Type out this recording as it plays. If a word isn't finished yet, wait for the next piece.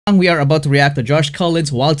We are about to react to Josh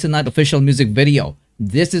Cullen's Wild Tonight official music video.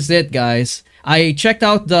 This is it, guys. I checked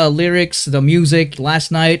out the lyrics, the music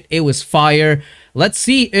last night. It was fire. Let's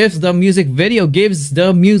see if the music video gives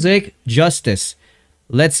the music justice.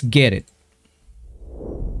 Let's get it.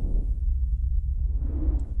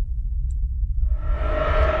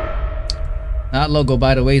 That logo,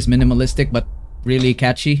 by the way, is minimalistic but really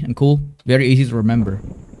catchy and cool. Very easy to remember.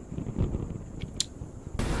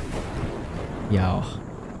 Yo.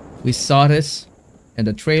 We saw this in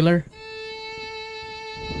the trailer.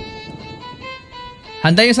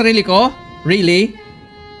 Handa yung sarili ko? Really?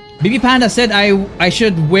 Baby Panda said I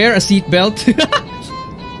should wear a seatbelt.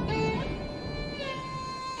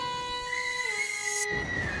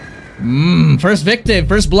 First victim,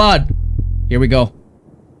 first blood. Here we go.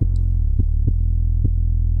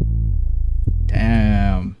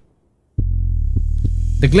 Damn.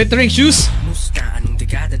 The glittering shoes.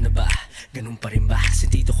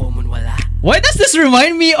 Why does this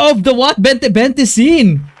remind me of the what Bente Bente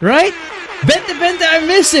scene, right? Bente Bente, I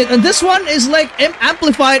miss it, and this one is like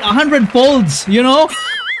amplified 100 folds, you know?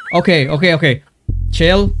 Okay.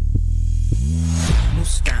 Chill.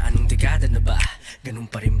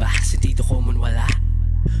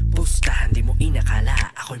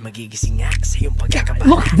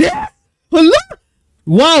 Look there! Hello?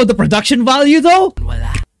 Wow, the production value though?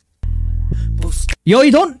 Yo,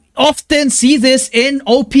 you don't often see this in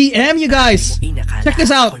OPM, you guys. Check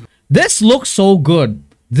this out. This looks so good.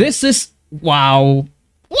 This is wow.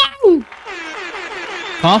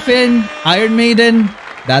 Coffin, Iron Maiden.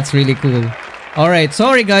 That's really cool. Alright,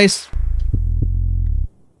 sorry guys.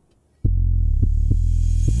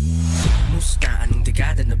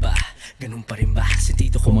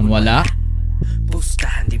 Kung wala.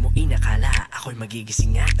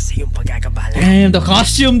 Damn, the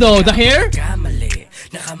costume though, the hair.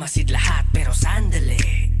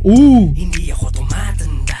 Ooh.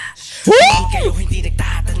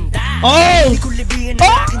 Oh!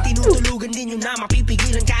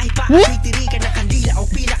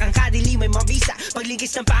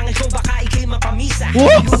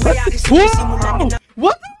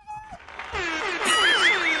 What?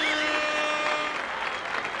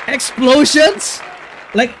 Explosions?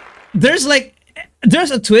 Like there's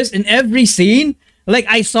a twist in every scene. Like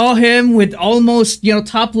I saw him with almost, you know,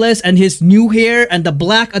 topless and his new hair and the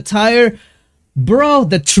black attire. Bro,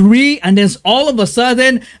 the tree, and then all of a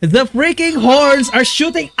sudden the freaking horns are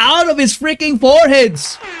shooting out of his freaking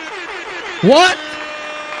foreheads. What?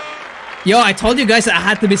 Yo, I told you guys that I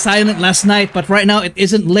had to be silent last night, but right now it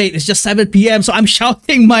isn't late. It's just 7 PM, so I'm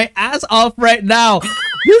shouting my ass off right now.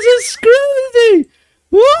 This is crazy.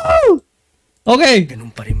 Woo! Okay.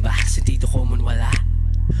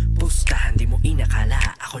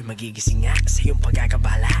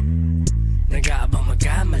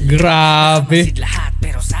 Grabe.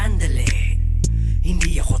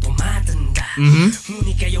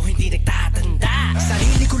 Ngunit kayo hindi nagtatanda.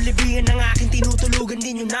 Sarili ko libingan ng aking tinutulugan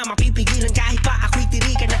din yun na mapipigilan kahit pa ako'y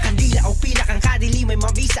tirikan ng kandila o pila kang kadili may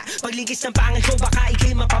mabisa. Paglingkis ng pangil ko baka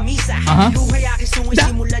ikay mapamisa. Buhay aking sungay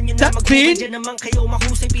simulan nyo na maghukay dyan naman kayo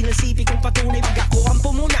mahusay pinasipi kong patunay pag ako ang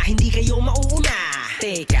pumuna hindi kayo mauuna.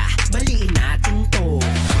 Teka, baliin natin to.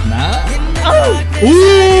 Na?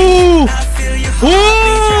 Ooh!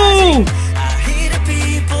 Ooh!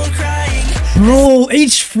 Bro,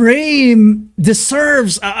 each frame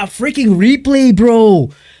deserves a freaking replay,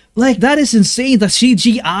 bro. Like, that is insane. The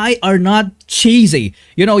CGI are not cheesy.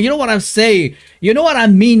 You know what I'm saying? You know what I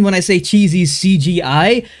mean when I say cheesy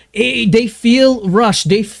CGI? They feel rushed.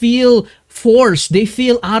 They feel forced. They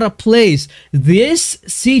feel out of place. This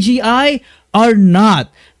CGI are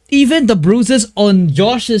not. Even the bruises on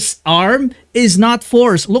Josh's arm is not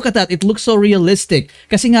forced. Look at that. It looks so realistic.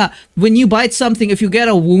 Kasi nga, when you bite something, if you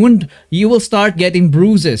get a wound, you will start getting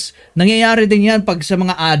bruises. Nangyayari din yan pag sa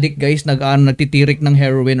mga addict, guys, nagtitirik ng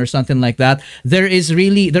heroin or something like that. There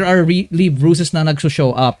are really bruises na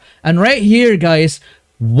nagso-show up. And right here, guys,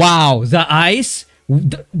 wow, the eyes,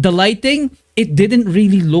 the lighting, it didn't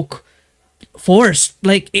really look forced.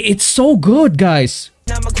 Like, it's so good, guys.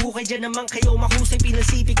 Na maghukay dyan naman kayo mahusay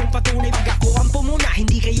pinasipi kong patunay pag ako ang pumuna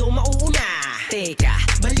hindi kayo mauuna. Teka,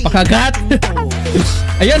 pakagat.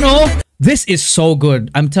 Ayan oh. This is so good.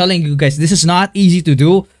 I'm telling you guys, this is not easy to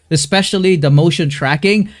do, especially the motion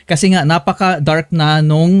tracking kasi nga napaka-dark na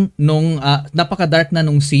nung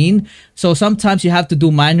scene. So sometimes you have to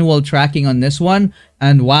do manual tracking on this one,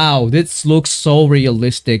 and wow, this looks so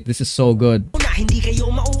realistic. This is so good. Hindi kayo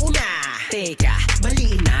mauuna. Teka,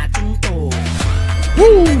 baliin natin to.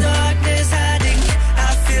 Woo.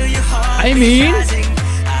 I mean,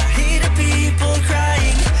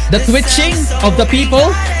 The twitching of the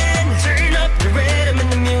people.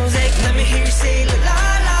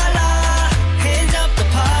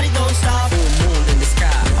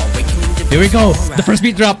 Here we go. The first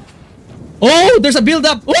beat drop. Oh, there's a build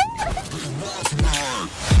up. Oh,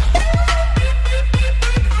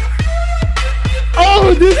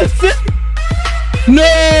 oh, this is it. No.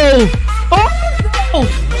 Oh,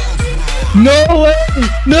 no. No way.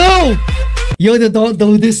 No. Yo, don't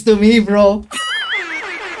do this to me, bro.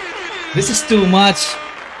 This is too much.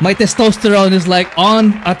 My testosterone is like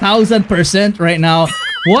on 1000% right now.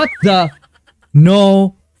 What the?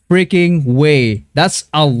 No freaking way. That's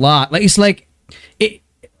a lot. Like, it's like it.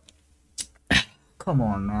 Come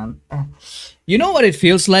on, man. You know what it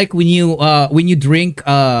feels like when you drink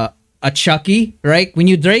a Chucky, right? When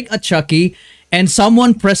you drink a Chucky and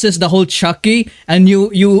someone presses the whole Chucky and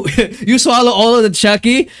you you swallow all of the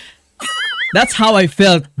Chucky. That's how I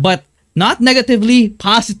felt, but not negatively,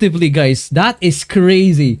 positively, guys. That is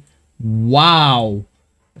crazy. Wow.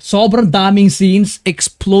 Sobrang daming scenes,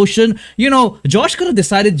 explosion. You know, Josh could have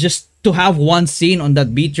decided just to have one scene on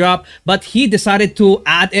that beat drop, but he decided to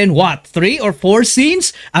add in what, 3 or 4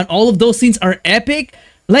 scenes, and all of those scenes are epic.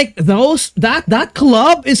 Like those, that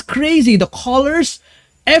club is crazy. The colors,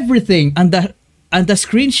 everything, and the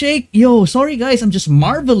screen shake. Yo, sorry guys, I'm just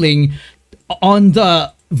marveling on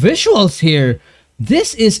the visuals here.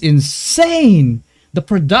 This is insane. The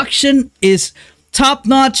production is top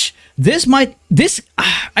notch. I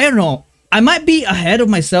don't know. I might be ahead of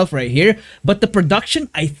myself right here, but the production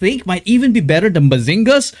I think might even be better than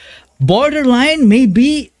Bazinga's. Borderline may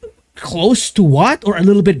be close to what, or a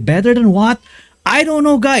little bit better than what. I don't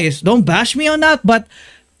know, guys. Don't bash me on that, but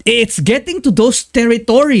it's getting to those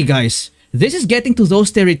territory, guys. This is getting to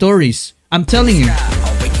those territories. I'm telling you.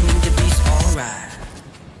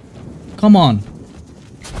 Come on.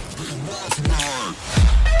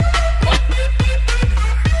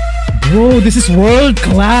 Bro, this is world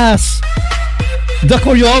class. The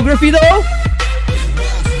choreography though?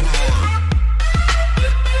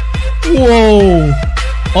 Whoa.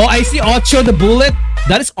 Oh, I see Ocho the Bullet.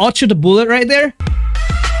 That is Ocho the Bullet right there.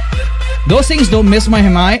 Those things don't miss my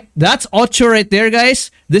mind. That's Ocho right there,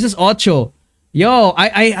 guys. This is Ocho. Yo,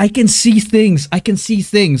 I can see things. I can see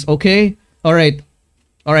things, okay? Alright.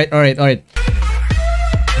 Alright.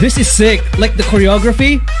 This is sick. Like the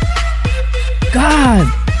choreography.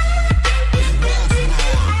 God.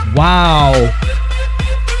 Wow.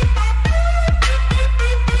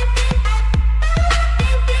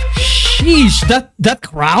 Sheesh, that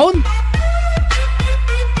crown?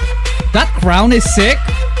 That crown is sick.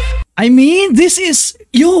 I mean, this is...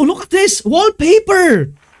 Yo, look at this.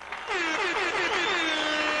 Wallpaper.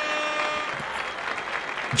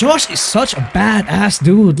 Josh is such a badass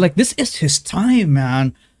dude. Like, this is his time,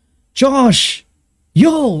 man. Josh.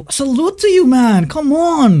 Yo, salute to you, man. Come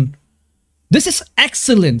on. This is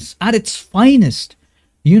excellence at its finest.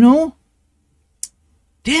 You know?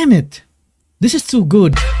 Damn it. This is too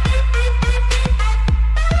good.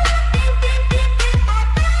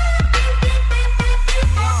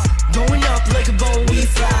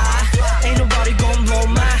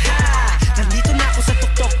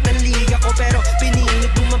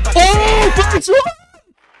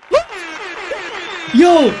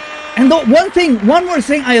 Yo, and one more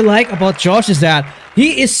thing I like about Josh is that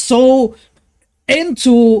he is so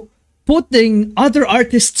into putting other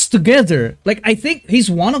artists together. Like, I think he's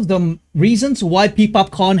one of the reasons why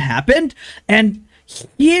P-PopCon happened, and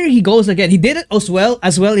here he goes again. He did it as well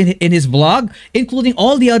in his vlog, including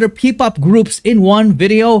all the other P-pop groups in one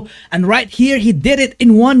video, and right here he did it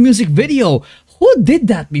in one music video. Who did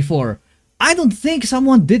that before? I don't think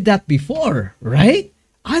someone did that before, right?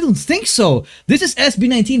 I don't think so. This is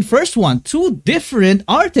SB19 first one. 2 different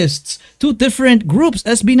artists, 2 different groups,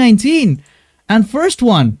 SB19 and first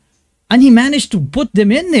one. And he managed to put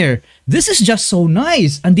them in there. This is just so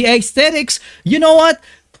nice. And the aesthetics, you know what?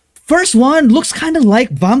 First one looks kind of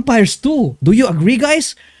like Vampires 2. Do you agree,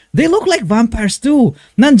 guys? They look like Vampires 2.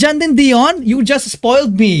 Nandyan din Dion, you just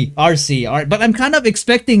spoiled me, RC. All right, but I'm kind of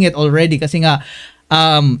expecting it already kasi nga,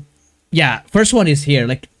 yeah, first one is here.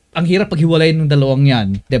 Like, ang hirap paghiwalay ng dalawang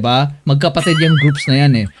yan, 'di ba? Magkapatid yung groups na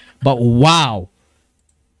yan eh. But wow.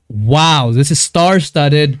 Wow, this is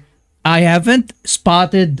star-studded. I haven't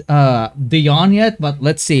spotted Dion yet, but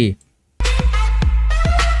let's see.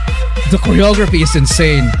 The choreography is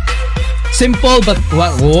insane. Simple but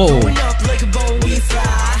whoa.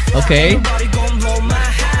 Okay.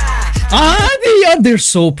 Dion, they're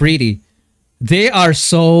so pretty. They are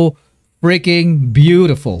so freaking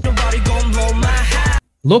beautiful.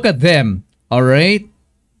 Look at them. All right.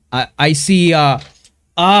 I see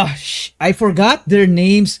I forgot their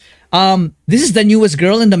names. This is the newest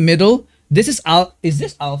girl in the middle. This is Is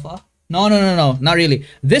this Alpha? No, no, no, no, not really.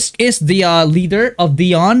 This is the leader of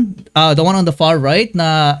Dion, the one on the far right.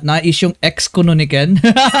 Na is yung ex ko nun ni Ken.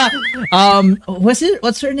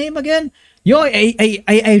 What's her name again? Yo,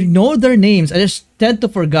 I know their names. I just tend to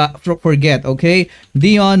forget. Okay,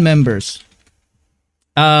 Dion members.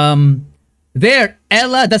 There,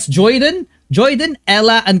 Ella. That's Joyden. Joyden,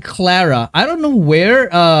 Ella, and Clara. I don't know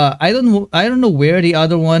where. I don't know where the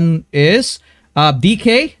other one is.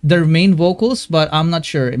 DK, their main vocals, but I'm not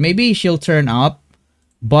sure. Maybe she'll turn up.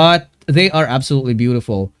 But they are absolutely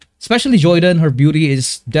beautiful. Especially Joyden. Her beauty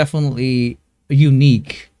is definitely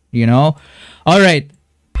unique. You know. All right.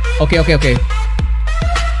 Okay.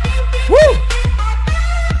 Woo!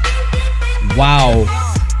 Wow.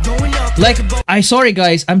 Like, sorry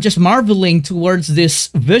guys, I'm just marveling towards this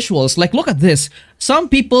visuals. Like, look at this. Some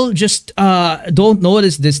people just don't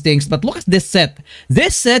notice these things, but look at this set.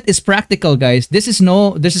 This set is practical, guys. This is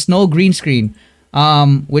no green screen.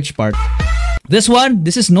 Which part? This one,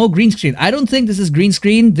 this is no green screen. I don't think this is green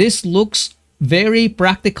screen. This looks very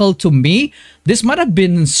practical to me. This might have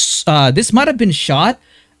been shot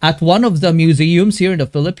at one of the museums here in the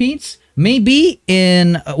Philippines. Maybe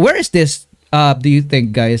in where is this? Do you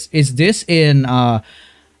think, guys? Is this in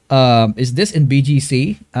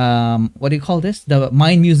BGC? What do you call this? The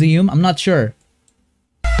Mine Museum? I'm not sure.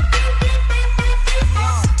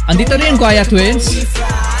 Andito rin Kuya Twins.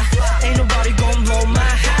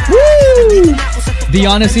 Woo!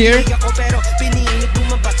 Dion is here.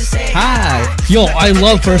 Hi. Yo, I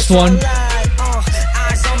love first one.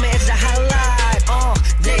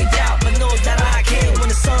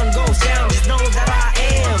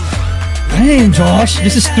 Damn, Josh,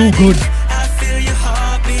 this is too good.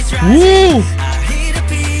 Woo!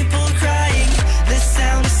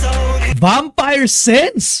 Vampire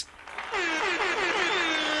Sense.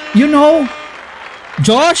 You know,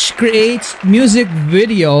 Josh creates music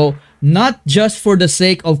video not just for the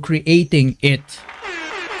sake of creating it.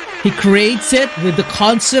 He creates it with the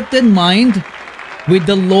concept in mind, with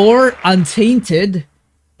the lore untainted,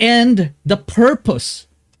 and the purpose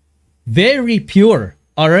very pure.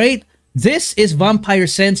 All right? This is Vampire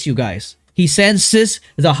Sense, you guys. He senses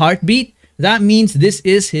the heartbeat. That means this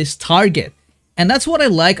is his target. And that's what I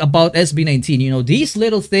like about SB19. You know, these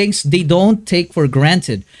little things, they don't take for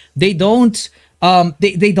granted. They don't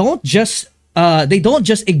they don't just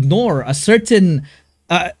ignore a certain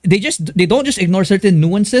they don't just ignore certain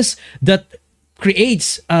nuances that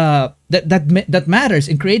creates that matters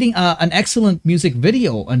in creating an excellent music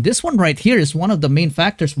video. And this one right here is one of the main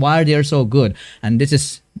factors why they are so good. And this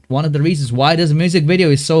is one of the reasons why this music video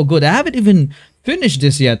is so good. I haven't even finished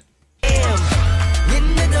this yet.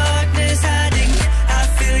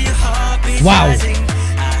 Wow.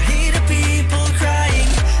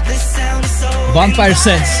 Vampire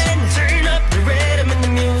Sense.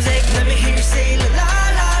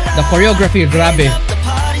 The choreography, grabe.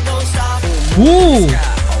 Woo!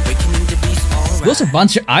 Those are a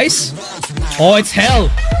bunch of ice? Oh, it's hell!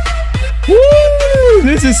 Woo!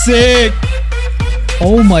 This is sick!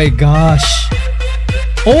 Oh my gosh!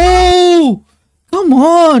 Oh! Come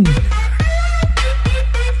on!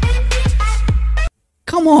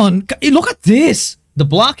 Come on! Look at this! The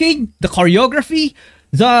blocking, the choreography,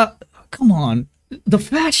 come on! The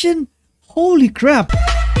fashion! Holy crap!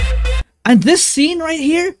 And this scene right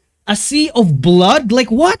here? A sea of blood?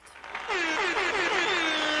 Like what?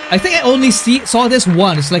 I think I only saw this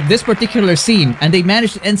once, like this particular scene, and they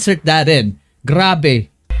managed to insert that in. Grabe.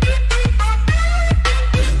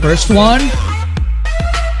 First one.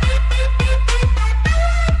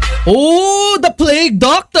 Oh, the Plague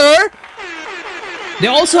Doctor! They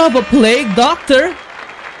also have a Plague Doctor.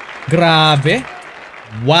 Grabe.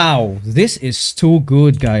 Wow, this is too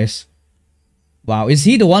good, guys. Wow, is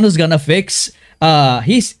he the one who's gonna fix...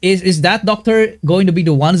 is that doctor going to be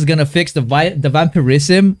the one who's gonna fix the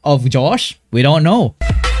vampirism of Josh? We don't know.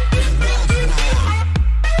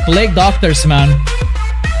 Plague Doctors, man.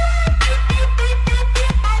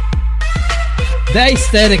 The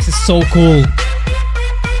aesthetics is so cool.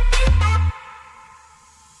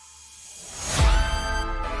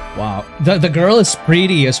 Wow, the girl is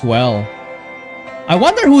pretty as well. I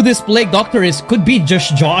wonder who this Plague Doctor is. Could be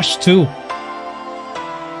just Josh too.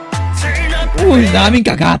 Uy, daming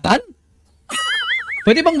kagatan.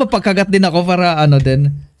 Pwede bang mapagkagat din ako para ano din?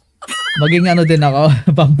 Maging ano din ako,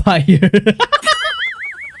 vampire.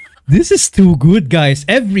 This is too good, guys.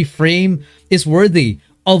 Every frame is worthy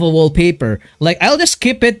of a wallpaper. Like, I'll just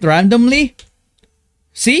skip it randomly.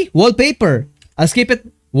 See? Wallpaper. I'll skip it.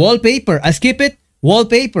 Wallpaper. I'll skip it.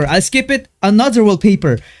 Wallpaper. I'll skip it. Another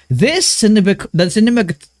wallpaper. The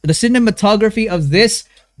cinematography of this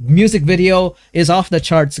music video is off the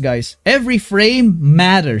charts, guys. Every frame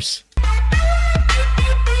matters.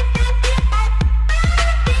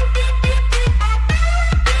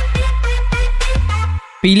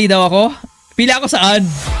 Pili daw ako? Pili ako saan?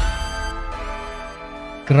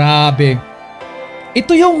 Grabe.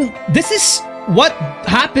 This is what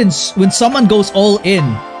happens when someone goes all in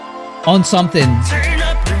on something. Turn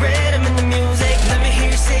up the rhythm and the music. Let me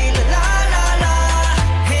hear you say la la la la.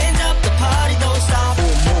 Hands up, the party don't stop.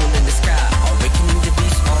 Full moon in the sky. Awakening the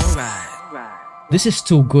beast. Alright. This is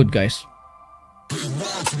too good, guys.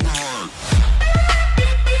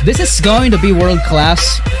 This is going to be world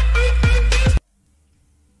class.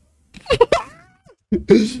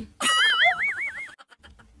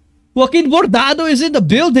 Joaquin Bordado is in the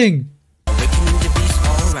building. Awakening the beast.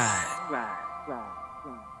 Alright.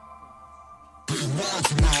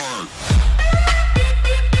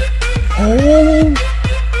 Oh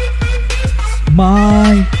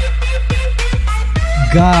my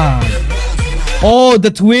God. Oh,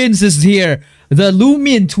 the twins is here. The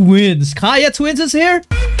Lumion twins. Kaya twins is here.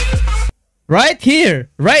 Right here.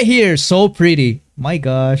 Right here. So pretty. My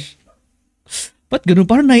gosh. Ba't ganun?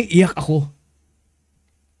 Parang naiiyak ako.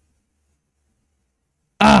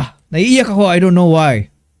 Naiiyak ako. I don't know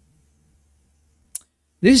why.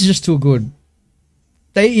 This is just too good.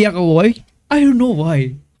 Naiiyak ako. Why? I don't know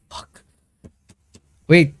why. Fuck.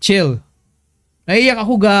 Wait, chill. Naiiyak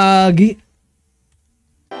ako, gagi.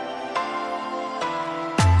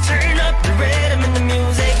 Turn up the rhythm and the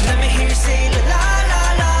music. Let me hear you say la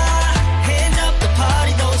la la la. Hands up, the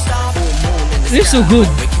party don't stop. Full moon in the sky. This is so good.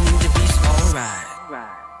 Awakening the beast. Alright.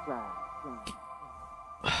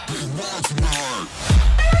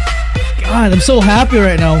 God, I'm so happy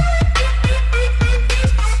right now.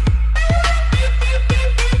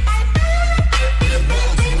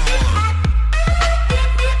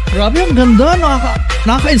 Grabe, ang ganda.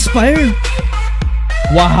 Nakaka-inspire.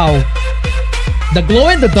 Wow. The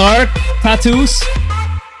glow-in-the-dark tattoos.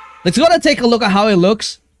 Let's go and take a look at how it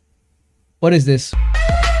looks. What is this?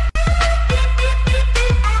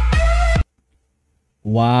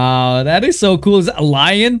 Wow, that is so cool. Is that a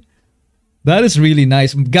lion? That is really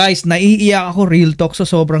nice. Guys, naiiyak ako, real talk, so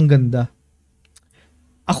sobrang ganda.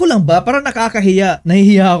 Ako lang ba? Parang nakakahiya.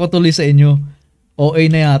 Nahihiya ako tuloy sa inyo. OA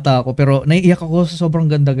na yata ako, pero naiiyak ako sa sobrang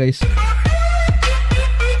ganda, guys.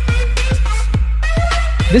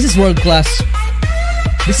 This is world class.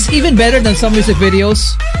 This is even better than some music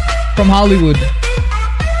videos from Hollywood.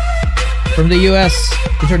 From the US,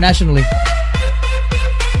 internationally.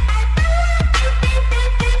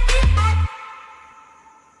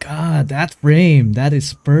 God, that frame, that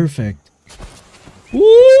is perfect. Woo!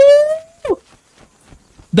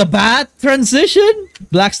 The bat transition.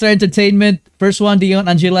 Blackstar Entertainment. First one, Dion,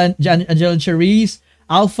 Angela and Cherise.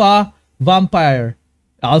 Alpha Vampire.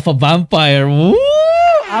 Alpha Vampire. Woo!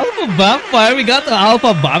 Alpha Vampire. We got the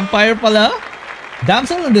Alpha Vampire pala.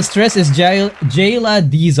 Damsel in Distress is Jayla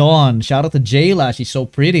Dizon. Shout out to Jayla. She's so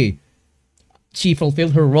pretty. She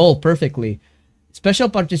fulfilled her role perfectly. Special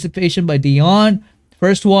participation by Dion.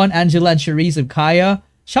 First one, Angela and Cherise of Kaya.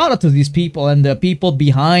 Shout out to these people and the people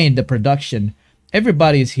behind the production.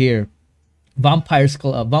 Everybody is here. Vampire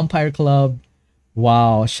Club.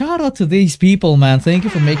 Wow. Shout out to these people, man. Thank you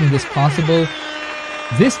for making this possible.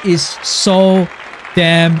 This is so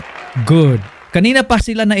damn good. Kanina pa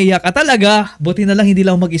sila naiyak. At talaga, buti na lang hindi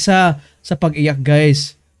lang mag-isa sa pag-iyak,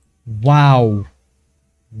 guys. Wow.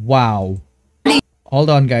 Wow. Hold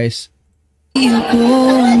on, guys.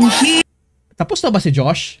 Tapos na ba si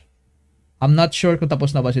Josh? I'm not sure kung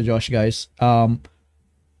tapos na ba si Josh, guys.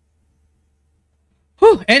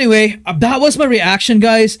 Anyway, that was my reaction,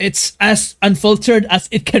 guys. It's as unfiltered as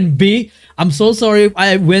it can be. I'm so sorry if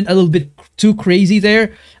I went a little bit too crazy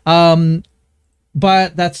there.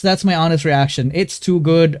 But that's my honest reaction. It's too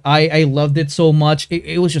good. I loved it so much.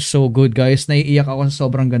 It was just so good, guys. Naiiyak ako sa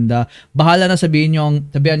sobrang ganda. Bahala na sabihan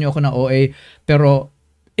niyo ako na OA, pero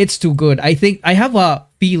it's too good. I think I have a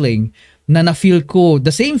feeling na na-feel ko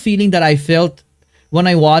the same feeling that I felt when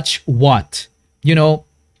I watch What. You know,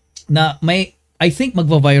 na I think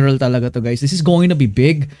magva-viral talaga to, guys. This is going to be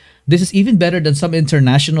big. This is even better than some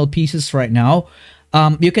international pieces right now.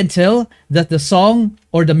 You can tell that the song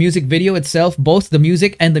or the music video itself, both the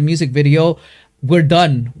music and the music video, were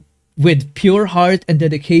done with pure heart and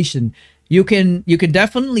dedication. You can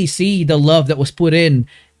definitely see the love that was put in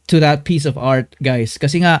to that piece of art, guys.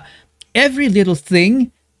 Kasi nga, every little thing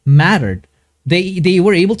mattered. They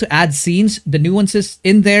were able to add scenes. The nuances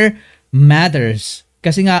in there matters.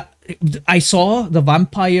 Kasi nga, I saw the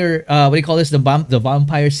vampire, what do you call this? The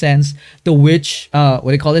vampire sense, the witch, what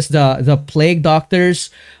do you call this? The plague doctors,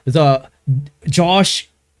 the Josh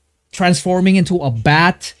transforming into a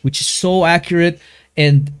bat, which is so accurate,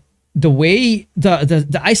 and the way the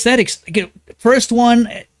aesthetics. First one,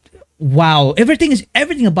 wow, everything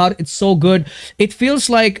about it's so good. It feels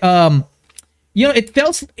like it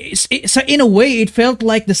felt so in a way it felt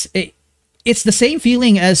like this. It's the same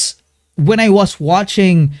feeling as when I was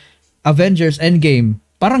watching Avengers Endgame.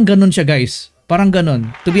 Parang ganun siya, guys. Parang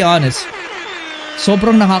ganun. To be honest,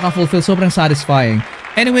 sobrang nakaka-fulfill, sobrang satisfying.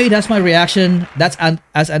 Anyway, that's my reaction. That's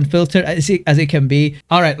as unfiltered as it can be.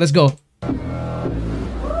 All right, let's go.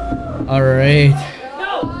 All right.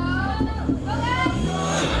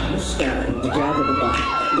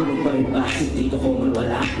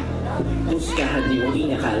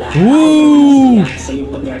 Ooh!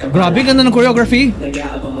 Grabe, ganda ng choreography.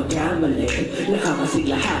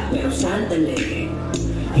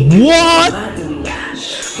 What?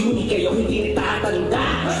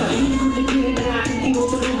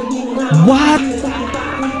 What?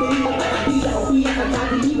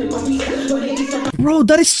 Bro,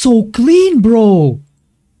 that is so clean, bro.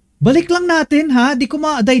 Balik lang natin, ha? Di ko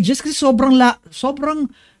ma-digest kasi sobrang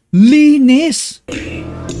linis.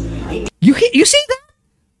 You see that?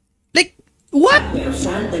 Like, what?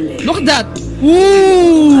 Look at that.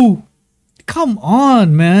 Ooh! Come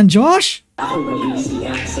on, man, Josh.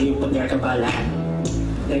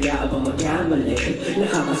 Nag-aabang magkamali,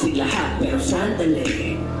 nakakasig lahat, pero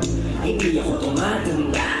sandali. Hindi ako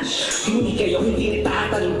tumatanda, hindi kayo hindi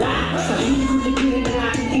nagtatanda. Sa hindi na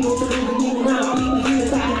natin tinutulungan nyo na mapipigil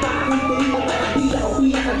sa akin pa. Hindi ako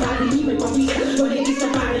piyak ang dati, di may pamisa. Walang isa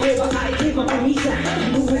pa rin, baka ikay mapamisa.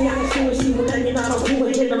 Buhay ang isuwa, simulan nyo na ang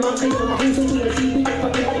buhay. Yan naman kayo mahusay, pinasipin at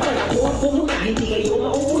pagkakal. Ako ang pumuna, hindi kayo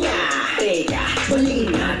mauuna. Teka, balikin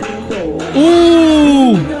natin to.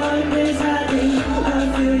 Ooh!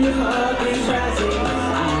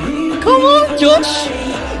 Come on, Josh!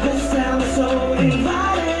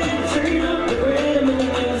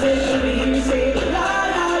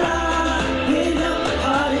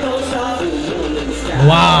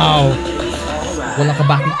 Wow! Wala ka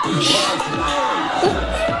bakit?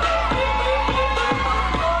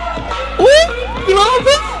 Oh!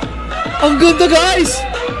 Grabe! Ang ganda, guys!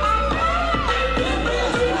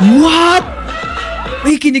 What?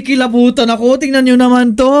 Ay, kinikilabutan ako. Tingnan nyo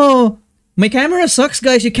naman to. My camera sucks,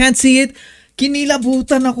 guys. You can't see it.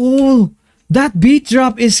 Kinilabutan ako. That beat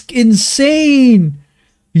drop is insane.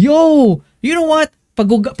 Yo, you know what?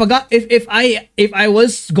 If I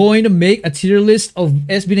was going to make a tier list of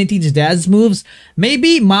SB19's dance moves,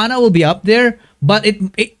 maybe Mana will be up there. But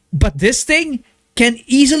this thing can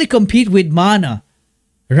easily compete with Mana,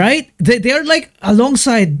 right? They're like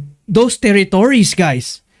alongside those territories,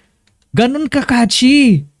 guys. Ganon ka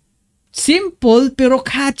catchy. Simple pero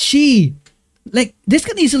catchy. Like, this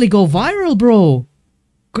can easily go viral, bro.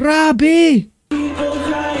 Grabe.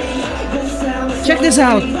 Check this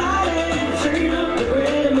out.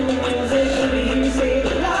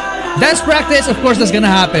 Dance practice, of course, that's gonna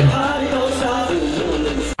happen.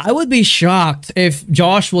 I would be shocked if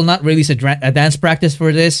Josh will not release a dance practice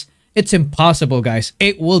for this. It's impossible, guys.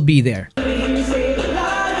 It will be there.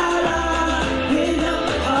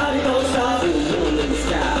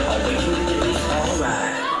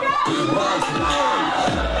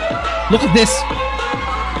 Look at this.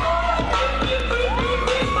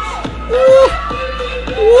 Ooh.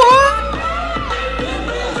 What?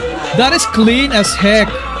 That is clean as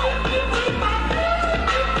heck.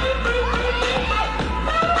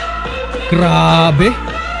 Grabe.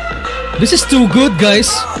 This is too good,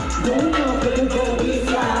 guys.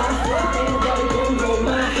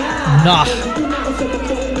 Nah.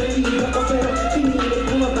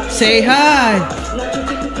 Say hi.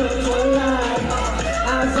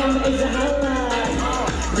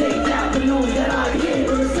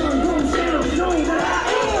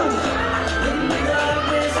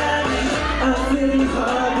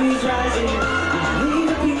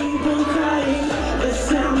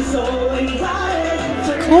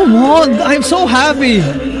 Come on, I'm so happy.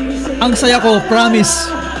 Ang saya ko, promise.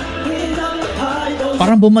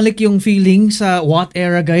 Parang bumalik yung feeling sa What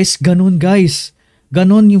era, guys. Ganun, guys.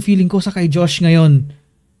 Ganun yung feeling ko sa kay Josh ngayon.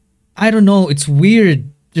 I don't know, it's weird.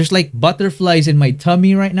 There's like butterflies in my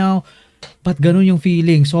tummy right now. But ganun yung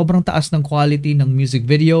feeling. Sobrang taas ng quality ng music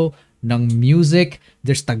video, ng music.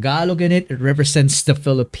 There's Tagalog in it. It represents the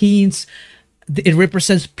Philippines. It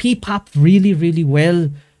represents P-pop really, really well.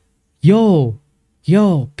 Yo,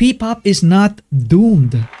 P-pop is not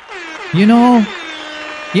doomed. You know,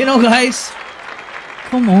 guys.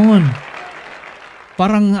 Come on.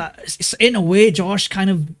 parang in a way, Josh kind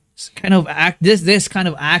of this kind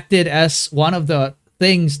of acted as one of the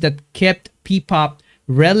things that kept P-pop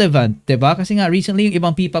relevant, 'di ba? Kasi nga recently yung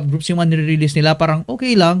ibang P-pop groups yung mga nire-release nila parang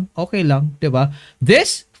okay lang, 'di ba?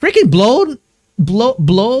 This freaking blowed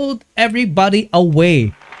everybody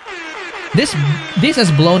away. This has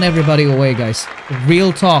blown everybody away, guys. Real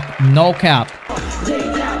talk, no cap.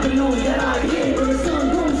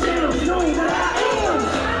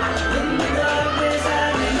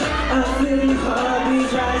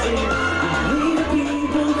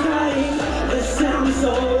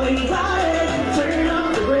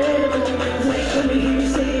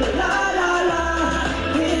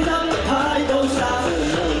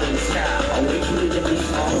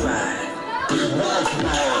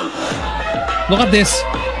 Look at this.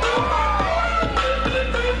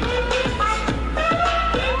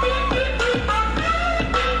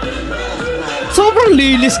 Sobrang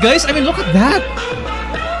linis, guys. I mean, look at that.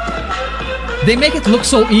 They make it look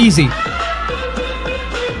so easy.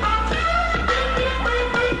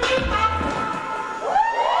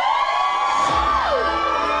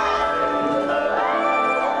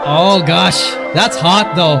 Oh gosh, that's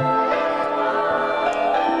hot though.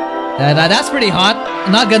 That's pretty hot.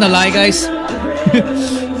 Not gonna lie, guys.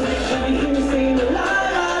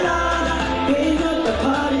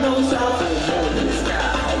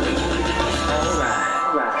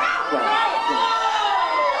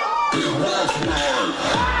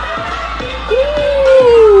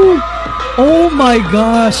 Oh my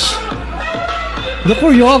gosh, the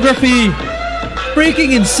choreography,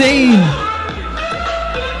 freaking insane.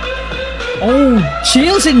 Oh,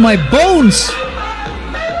 chills in my bones.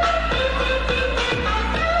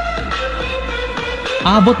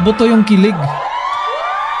 Abot buto yung kilig.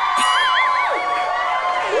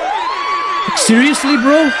 Seriously,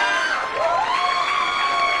 bro?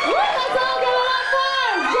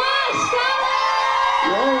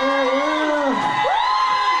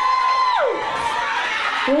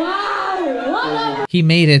 He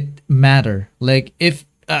made it matter. Like if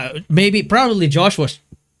probably Josh was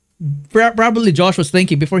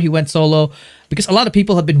thinking before he went solo, because a lot of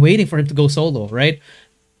people have been waiting for him to go solo, right?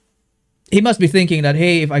 He must be thinking that,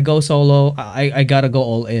 hey, if I go solo, I gotta go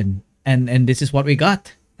all in. And this is what we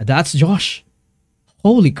got. That's Josh.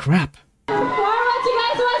 Holy crap. For what you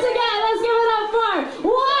guys once again, let's give it up for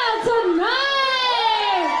Wild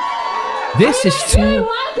Tonight! This is too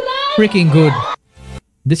freaking good.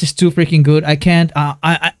 This is too freaking good. I can't.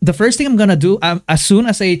 The first thing I'm gonna do, as soon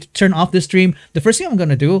as I turn off the stream, the first thing I'm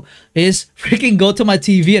gonna do is freaking go to my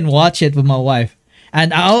TV and watch it with my wife.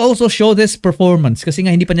 And I'll also show this performance kasi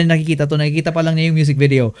nga hindi pa nila nakikita to. Nakikita pa lang niya yung music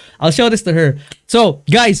video. I'll show this to her. So,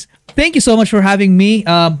 guys, thank you so much for having me.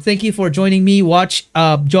 Thank you for joining me. Watch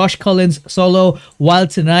Josh Cullen's solo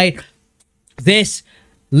Wild Tonight. This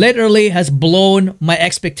literally has blown my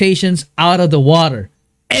expectations out of the water.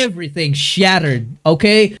 Everything shattered,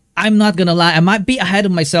 okay? I'm not gonna lie. I might be ahead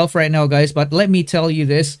of myself right now, guys, but let me tell you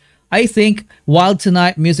this. I think Wild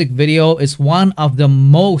Tonight music video is one of the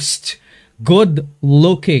most good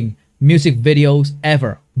looking music videos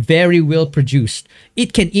ever. Very well produced.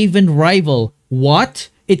 It can even rival What?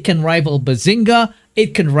 It can rival Bazinga.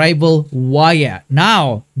 It can rival Wyatt.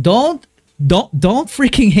 Now, don't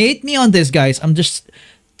freaking hate me on this, guys. I'm just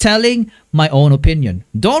telling my own opinion.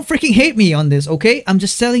 Don't freaking hate me on this, okay? I'm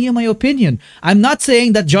just telling you my opinion. I'm not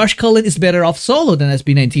saying that Josh Cullen is better off solo than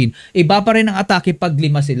SB19. Iba pa rin ang atake pag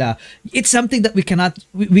lima sila. It's something that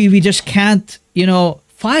we just can't,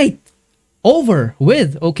 fight over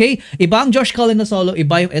with, okay? Iba ang Josh Cullen na solo,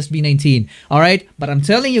 iba yung SB19. Alright? But I'm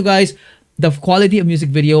telling you guys, the quality of music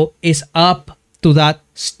video is up to that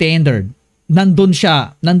standard. Nandun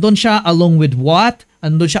siya. Nandun siya along with What?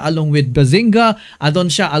 Nandun siya along with Bazinga. Nandun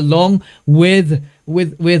siya along with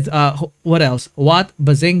what else? What?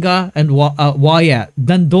 Bazinga and Wyatt.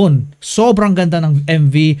 Nandun. Sobrang ganda ng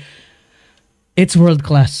MV. It's world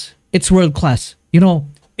class. It's world class.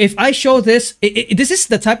 If I show this, this is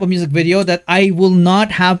the type of music video that I will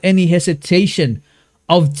not have any hesitation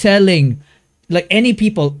of telling like any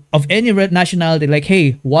people of any nationality, like,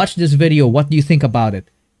 hey, watch this video. What do you think about it?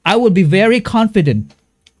 I would be very confident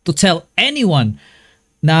to tell anyone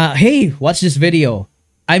na, hey, watch this video.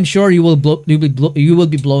 I'm sure you will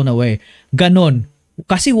be blown away. Ganon.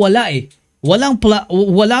 Kasi wala eh. Walang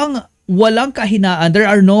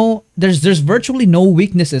kahinaan. There's virtually no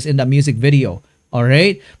weaknesses in the music video. All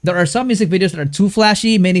right? There are some music videos that are too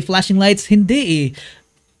flashy, many flashing lights. Hindi eh.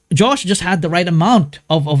 Josh just had the right amount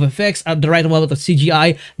of effects, the right amount of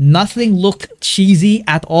CGI. Nothing looked cheesy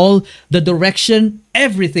at all. The direction,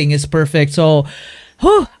 everything is perfect. So,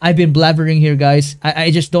 Whew, I've been blabbering here, guys. I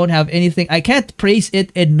just don't have anything. I can't praise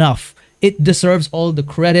it enough. It deserves all the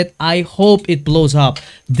credit. I hope it blows up.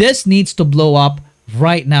 This needs to blow up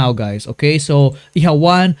right now, guys. Okay, so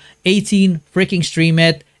yeah, 18 freaking stream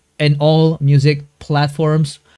it and all music platforms.